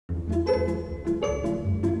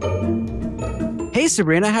Hey,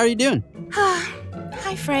 Sabrina, how are you doing?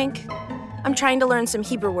 Hi, Frank. I'm trying to learn some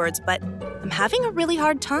Hebrew words, but I'm having a really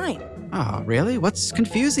hard time. Oh, really? What's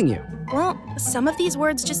confusing you? Well, some of these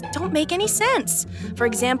words just don't make any sense. For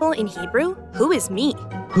example, in Hebrew, who is me?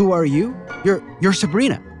 Who are you? You're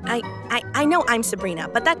Sabrina. I know I'm Sabrina,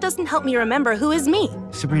 but that doesn't help me remember who is me.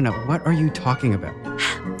 Sabrina, what are you talking about?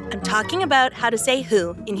 I'm talking about how to say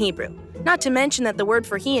who in Hebrew. Not to mention that the word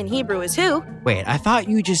for he in Hebrew is who. Wait, I thought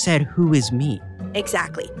you just said who is me.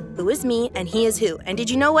 Exactly. Who is me and he is who. And did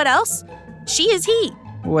you know what else? She is he.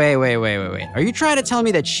 Wait. Are you trying to tell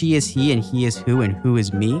me that she is he and he is who and who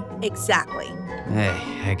is me? Exactly. Hey,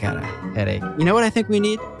 I got a headache. You know what I think we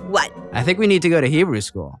need? What? I think we need to go to Hebrew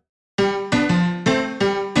school.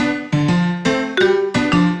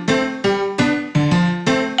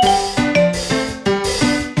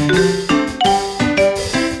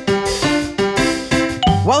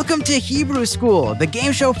 Welcome to Hebrew School, the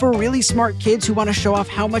game show for really smart kids who want to show off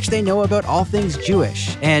how much they know about all things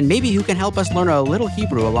Jewish, and maybe who can help us learn a little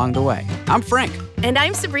Hebrew along the way. I'm Frank. And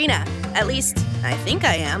I'm Sabrina. At least, I think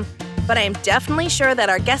I am. But I am definitely sure that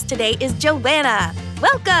our guest today is Joanna.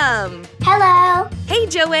 Welcome! Hello. Hey,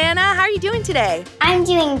 Joanna. How are you doing today? I'm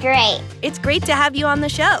doing great. It's great to have you on the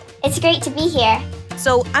show. It's great to be here.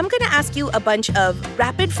 So I'm going to ask you a bunch of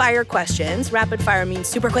rapid-fire questions. Rapid fire means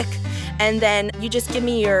super quick. And then you just give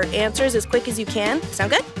me your answers as quick as you can.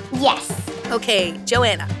 Sound good? Yes. Okay,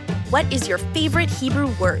 Joanna, what is your favorite Hebrew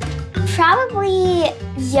word? Probably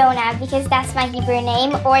Yonah, because that's my Hebrew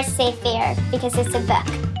name, or Sefer, because it's a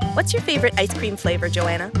book. What's your favorite ice cream flavor,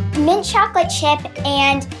 Joanna? Mint chocolate chip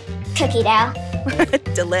and cookie dough.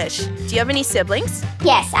 Delish. Do you have any siblings?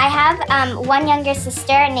 Yes, I have one younger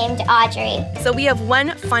sister named Audrey. So we have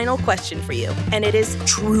one final question for you, and it is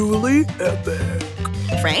truly epic.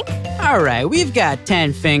 Frank? All right, we've got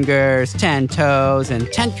 10 fingers, 10 toes,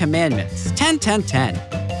 and 10 commandments. 10, 10, 10.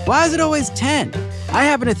 Why is it always 10? I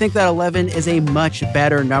happen to think that 11 is a much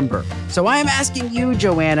better number. So I am asking you,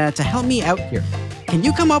 Joanna, to help me out here. Can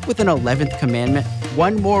you come up with an 11th commandment?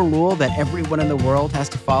 One more rule that everyone in the world has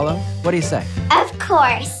to follow? What do you say? Of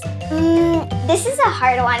course. This is a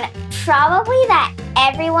hard one. Probably that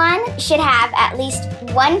everyone should have at least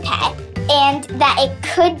one pet, and that it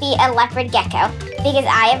could be a leopard gecko, because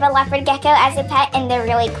I have a leopard gecko as a pet and they're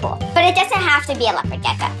really cool. But it doesn't have to be a leopard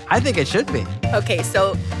gecko. I think it should be. Okay,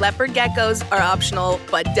 so leopard geckos are optional,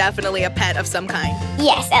 but definitely a pet of some kind.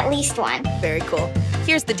 Yes, at least one. Very cool.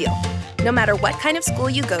 Here's the deal. No matter what kind of school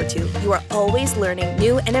you go to, you are always learning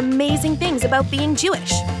new and amazing things about being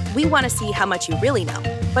Jewish. We want to see how much you really know.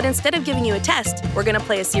 But instead of giving you a test, we're going to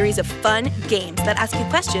play a series of fun games that ask you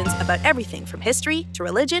questions about everything from history to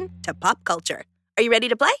religion to pop culture. Are you ready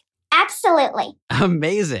to play? Absolutely.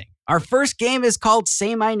 Amazing. Our first game is called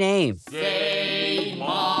Say My Name. Say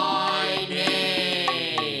my name.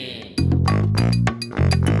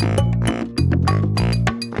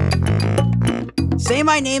 Say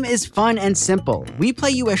My Name is fun and simple. We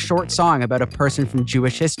play you a short song about a person from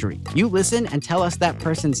Jewish history. You listen and tell us that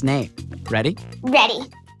person's name. Ready? Ready.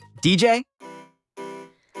 DJ?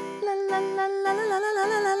 La la la la la la la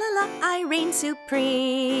la la la. I reign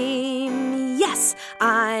supreme. Yes,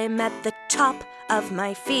 I'm at the top of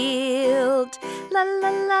my field. La la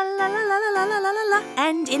la la la la la la la la la.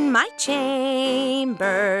 And in my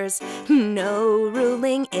chambers, no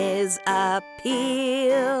ruling is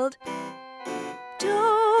appealed.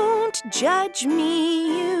 Don't judge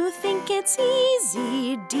me, you think it's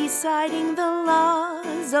easy deciding the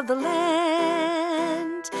laws of the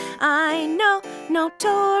land. I know,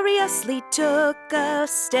 notoriously took a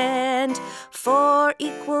stand for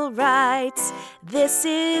equal rights. This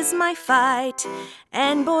is my fight,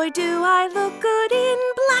 and boy do I look good in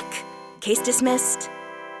black. Case dismissed.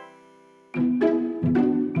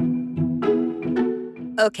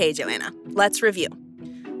 Okay, Joanna, let's review.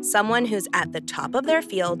 Someone who's at the top of their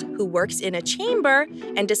field, who works in a chamber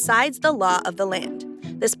and decides the law of the land.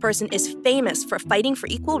 This person is famous for fighting for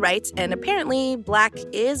equal rights, and apparently black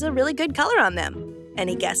is a really good color on them.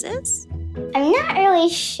 Any guesses? I'm not really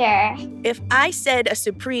sure. If I said a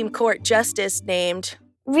Supreme Court justice named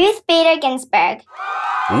Ruth Bader Ginsburg.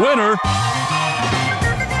 Winner.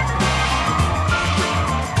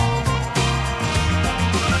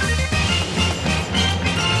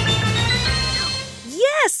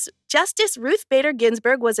 Yes, Justice Ruth Bader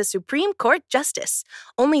Ginsburg was a Supreme Court justice,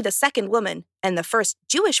 only the second woman and the first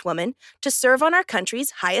Jewish woman to serve on our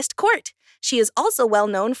country's highest court. She is also well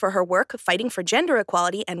known for her work fighting for gender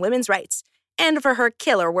equality and women's rights, and for her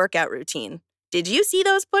killer workout routine. Did you see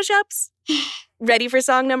those push-ups? Ready for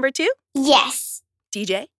song number 2? Yes.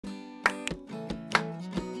 DJ?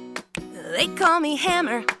 They call me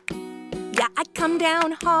Hammer. Yeah, I come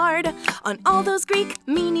down hard on all those Greek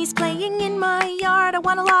meanies playing in my yard. I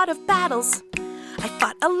won a lot of battles. I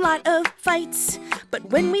fought a lot of fights. But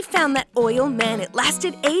when we found that oil, man, it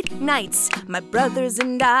lasted 8 nights. My brothers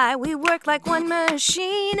and I, we worked like one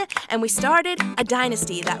machine. And we started a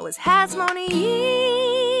dynasty that was Hasmonean.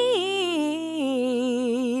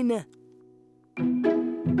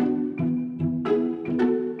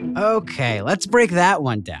 Okay, let's break that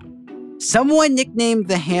one down. Someone nicknamed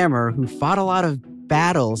the Hammer who fought a lot of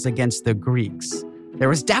battles against the Greeks. There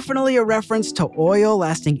was definitely a reference to oil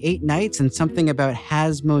lasting 8 nights and something about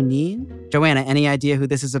Hasmonean. Joanna, any idea who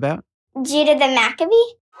this is about? Judah the Maccabee?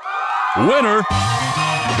 Winner.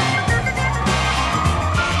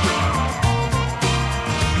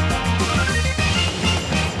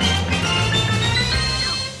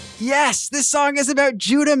 Yes, this song is about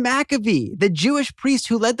Judah Maccabee, the Jewish priest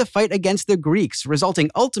who led the fight against the Greeks, resulting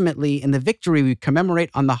ultimately in the victory we commemorate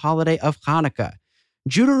on the holiday of Hanukkah.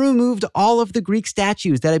 Judah removed all of the Greek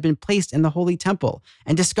statues that had been placed in the Holy Temple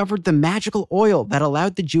and discovered the magical oil that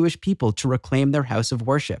allowed the Jewish people to reclaim their house of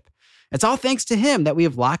worship. It's all thanks to him that we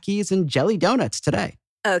have latkes and jelly donuts today.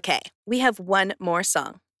 Okay, we have one more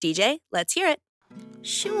song. DJ, let's hear it.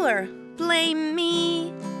 Sure, blame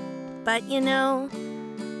me, but you know,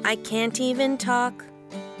 I can't even talk.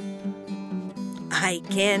 I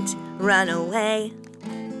can't run away,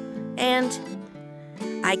 and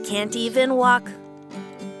I can't even walk.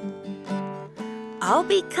 All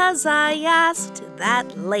because I asked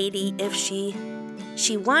that lady if she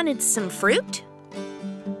wanted some fruit.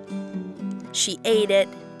 She ate it,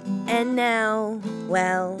 and now,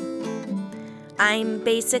 well, I'm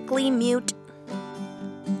basically mute.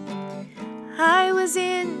 I was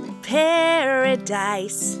in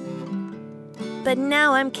paradise, but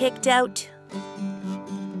now I'm kicked out.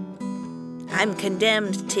 I'm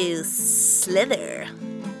condemned to slither,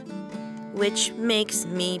 which makes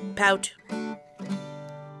me pout.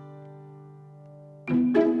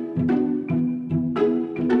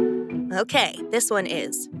 Okay, this one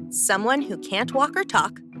is someone who can't walk or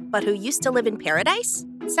talk, but who used to live in paradise?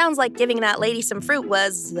 Sounds like giving that lady some fruit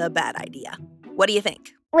was a bad idea. What do you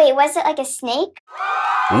think? Wait, was it like a snake?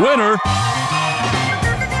 Winner.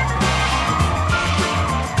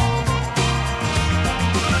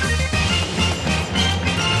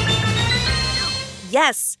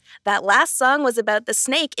 Yes, that last song was about the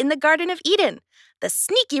snake in the Garden of Eden. The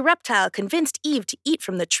sneaky reptile convinced Eve to eat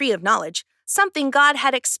from the tree of knowledge, something God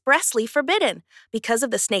had expressly forbidden. Because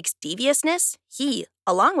of the snake's deviousness, he,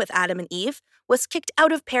 along with Adam and Eve, was kicked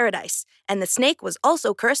out of paradise, and the snake was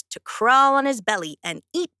also cursed to crawl on his belly and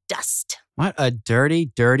eat dust. What a dirty,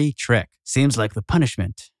 dirty trick. Seems like the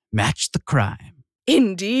punishment matched the crime.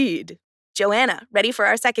 Indeed. Joanna, ready for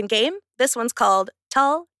our second game? This one's called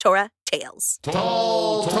Tall Torah Tales.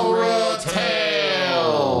 Tall Torah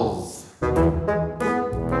Tales.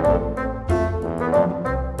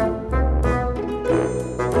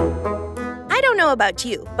 I don't know about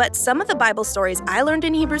you, but some of the Bible stories I learned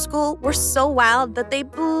in Hebrew school were so wild that they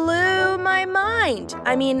blew my mind.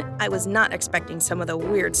 I mean, I was not expecting some of the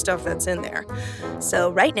weird stuff that's in there.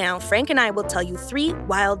 So right now, Frank and I will tell you 3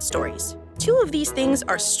 wild stories. 2 of these things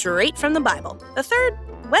are straight from the Bible. The third,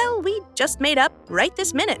 well, we just made up right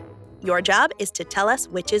this minute. Your job is to tell us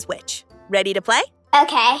which is which. Ready to play?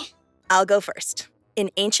 Okay. I'll go first. In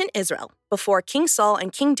ancient Israel, before King Saul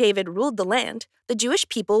and King David ruled the land, the Jewish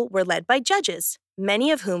people were led by judges,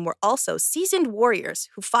 many of whom were also seasoned warriors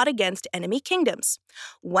who fought against enemy kingdoms.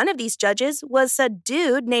 One of these judges was a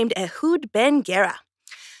dude named Ehud ben Gera.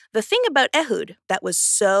 The thing about Ehud that was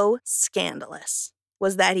so scandalous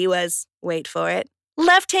was that he was, wait for it,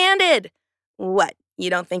 left-handed. What, you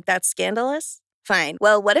don't think that's scandalous? Fine.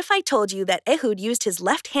 Well, what if I told you that Ehud used his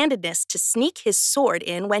left-handedness to sneak his sword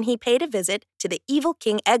in when he paid a visit to the evil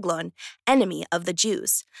King Eglon, enemy of the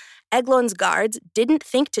Jews? Eglon's guards didn't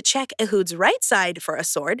think to check Ehud's right side for a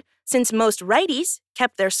sword, since most righties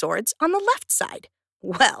kept their swords on the left side.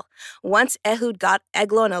 Well, once Ehud got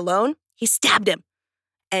Eglon alone, he stabbed him.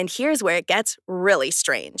 And here's where it gets really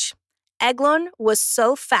strange. Eglon was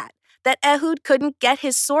so fat that Ehud couldn't get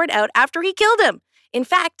his sword out after he killed him. In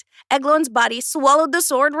fact, Eglon's body swallowed the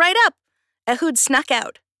sword right up. Ehud snuck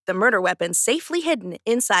out, the murder weapon safely hidden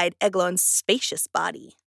inside Eglon's spacious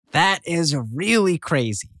body. That is really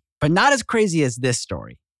crazy, but not as crazy as this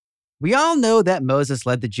story. We all know that Moses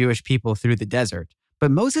led the Jewish people through the desert, but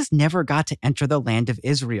Moses never got to enter the land of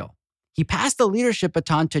Israel. He passed the leadership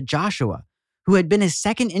baton to Joshua, who had been his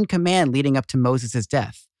second in command leading up to Moses'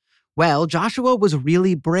 death. Well, Joshua was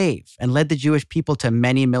really brave and led the Jewish people to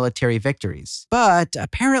many military victories. But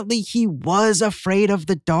apparently he was afraid of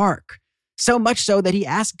the dark. So much so that he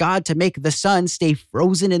asked God to make the sun stay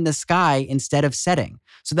frozen in the sky instead of setting,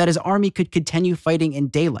 so that his army could continue fighting in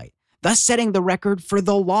daylight, thus setting the record for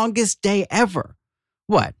the longest day ever.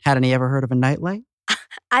 What, hadn't he ever heard of a nightlight?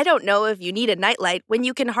 I don't know if you need a nightlight when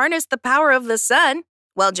you can harness the power of the sun.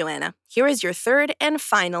 Well, Joanna, here is your third and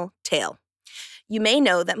final tale. You may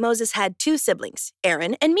know that Moses had two siblings,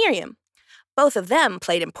 Aaron and Miriam. Both of them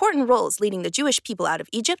played important roles leading the Jewish people out of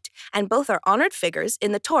Egypt, and both are honored figures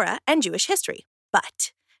in the Torah and Jewish history.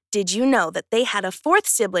 But did you know that they had a fourth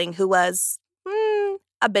sibling who was,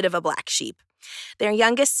 a bit of a black sheep? Their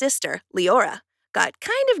youngest sister, Leora, got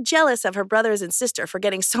kind of jealous of her brothers and sister for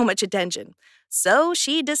getting so much attention. So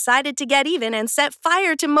she decided to get even and set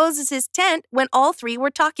fire to Moses' tent when all three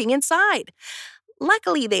were talking inside.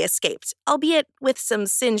 Luckily, they escaped, albeit with some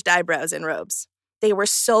singed eyebrows and robes. They were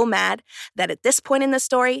so mad that at this point in the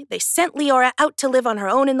story, they sent Leora out to live on her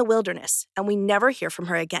own in the wilderness, and we never hear from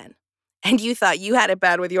her again. And you thought you had it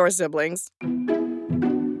bad with your siblings.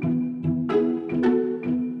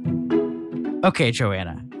 Okay,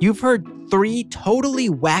 Joanna, you've heard 3 totally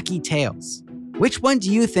wacky tales. Which one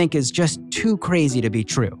do you think is just too crazy to be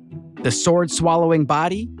true? The sword-swallowing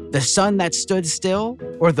body, the sun that stood still,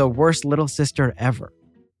 or the worst little sister ever?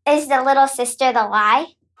 Is the little sister the lie?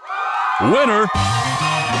 Winner!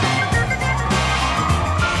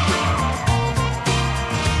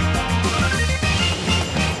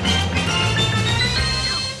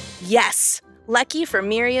 Yes! Lucky for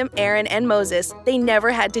Miriam, Aaron, and Moses, they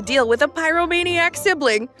never had to deal with a pyromaniac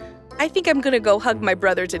sibling. I think I'm gonna go hug my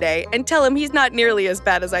brother today and tell him he's not nearly as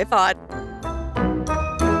bad as I thought.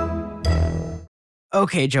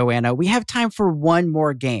 Okay, Joanna, we have time for one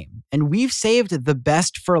more game, and we've saved the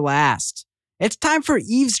best for last. It's time for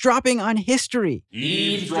eavesdropping on history.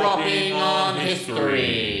 Eavesdropping on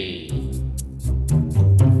history.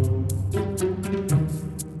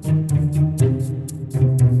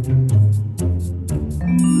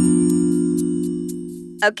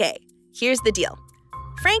 Okay, here's the deal.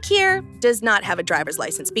 Frank here does not have a driver's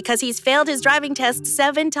license because he's failed his driving test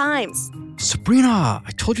 7 times. Sabrina,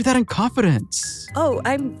 I told you that in confidence. Oh,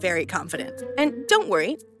 I'm very confident. And don't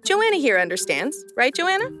worry, Joanna here understands, right,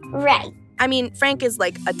 Joanna? Right. I mean, Frank is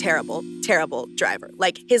like a terrible, terrible driver.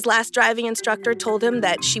 Like, his last driving instructor told him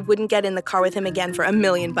that she wouldn't get in the car with him again for $1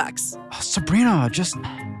 million. Sabrina,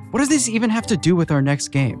 what does this even have to do with our next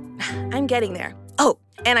game? I'm getting there. Oh,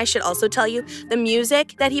 and I should also tell you, the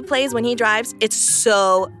music that he plays when he drives, it's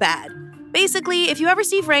so bad. Basically, if you ever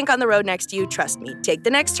see Frank on the road next to you, trust me, take the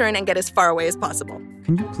next turn and get as far away as possible.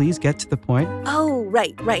 Can you please get to the point? Oh,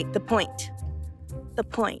 right, the point. The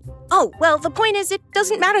point. Oh, well, the point is it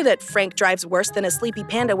doesn't matter that Frank drives worse than a sleepy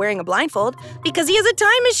panda wearing a blindfold because he is a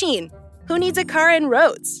time machine. Who needs a car and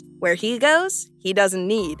roads? Where he goes, he doesn't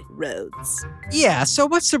need roads. Yeah, so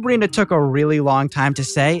what Sabrina took a really long time to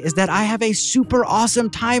say is that I have a super awesome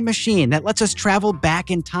time machine that lets us travel back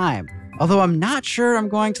in time. Although I'm not sure I'm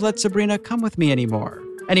going to let Sabrina come with me anymore.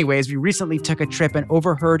 Anyways, we recently took a trip and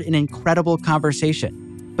overheard an incredible conversation.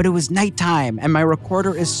 But it was nighttime and my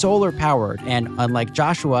recorder is solar powered, and unlike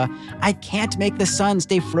Joshua, I can't make the sun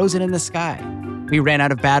stay frozen in the sky. We ran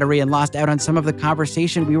out of battery and lost out on some of the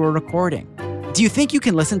conversation we were recording. Do you think you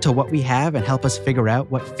can listen to what we have and help us figure out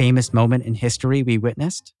what famous moment in history we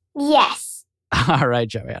witnessed? Yes. All right,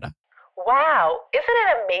 Joanna. Wow, isn't it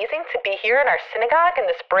amazing to be here in our synagogue in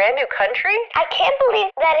this brand new country? I can't believe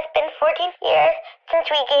that it's been 14 years since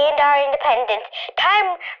we gained our independence.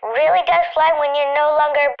 Time really does fly when you're no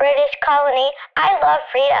longer a British colony. I love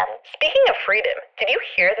freedom. Speaking of freedom, did you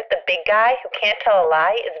hear that the big guy who can't tell a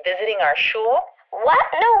lie is visiting our shul? What?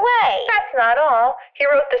 No way. That's not all. He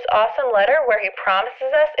wrote this awesome letter where he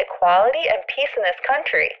promises us equality and peace in this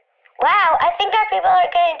country. Wow, I think our people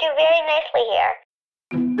are going to do very nicely here.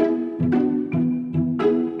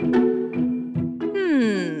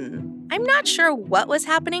 I'm not sure what was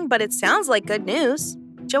happening, but it sounds like good news.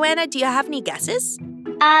 Joanna, do you have any guesses?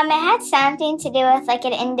 It had something to do with like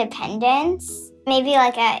an independence. Maybe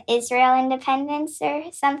like a Israel independence or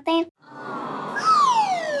something.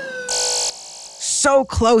 So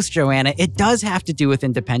close, Joanna. It does have to do with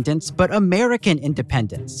independence, but American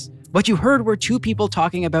independence. What you heard were 2 people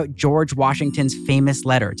talking about George Washington's famous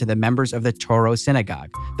letter to the members of the Touro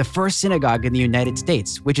Synagogue, the first synagogue in the United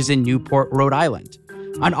States, which is in Newport, Rhode Island.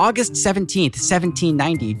 On August 17th,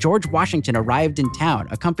 1790, George Washington arrived in town,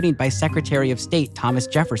 accompanied by Secretary of State Thomas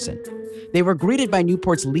Jefferson. They were greeted by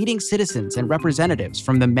Newport's leading citizens and representatives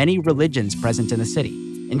from the many religions present in the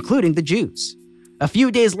city, including the Jews. A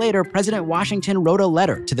few days later, President Washington wrote a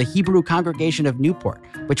letter to the Hebrew congregation of Newport,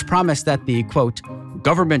 which promised that the, quote,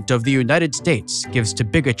 government of the United States gives to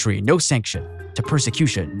bigotry no sanction, To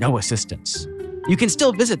persecution, no assistance. You can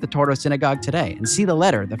still visit the Touro Synagogue today and see the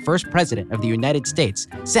letter the first president of the United States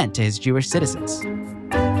sent to his Jewish citizens.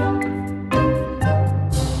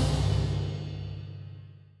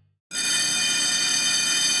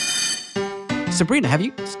 Sabrina, have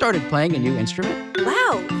you started playing a new instrument?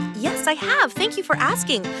 Wow, yes, I have. Thank you for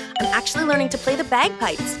asking. I'm actually learning to play the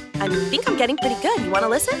bagpipes. I think I'm getting pretty good. You want to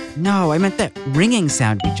listen? No, I meant that ringing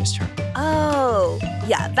sound we just heard. Oh,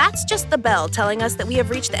 yeah, that's just the bell telling us that we have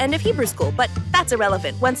reached the end of Hebrew school, but that's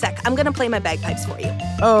irrelevant. One sec, I'm going to play my bagpipes for you.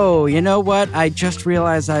 Oh, you know what? I just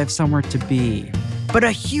realized I have somewhere to be. But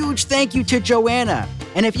a huge thank you to Joanna.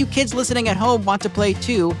 And if you kids listening at home want to play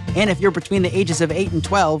too, and if you're between the ages of 8 and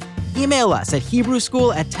 12, email us at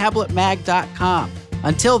HebrewSchool@tabletmag.com.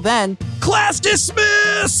 Until then, class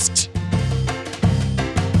dismissed!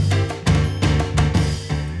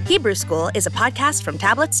 Hebrew School is a podcast from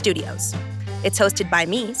Tablet Studios. It's hosted by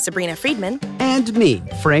me, Sabrina Friedman. And me,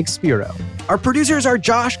 Frank Spiro. Our producers are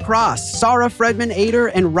Josh Cross, Sarah Fredman-Ader,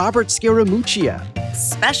 and Robert Scaramuccia.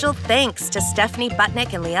 Special thanks to Stephanie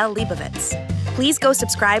Butnick and Liel Leibovitz. Please go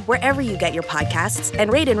subscribe wherever you get your podcasts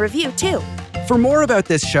and rate and review too. For more about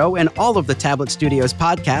this show and all of the Tablet Studios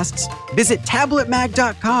podcasts, visit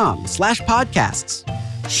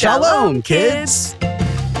tabletmag.com/podcasts. Shalom, kids!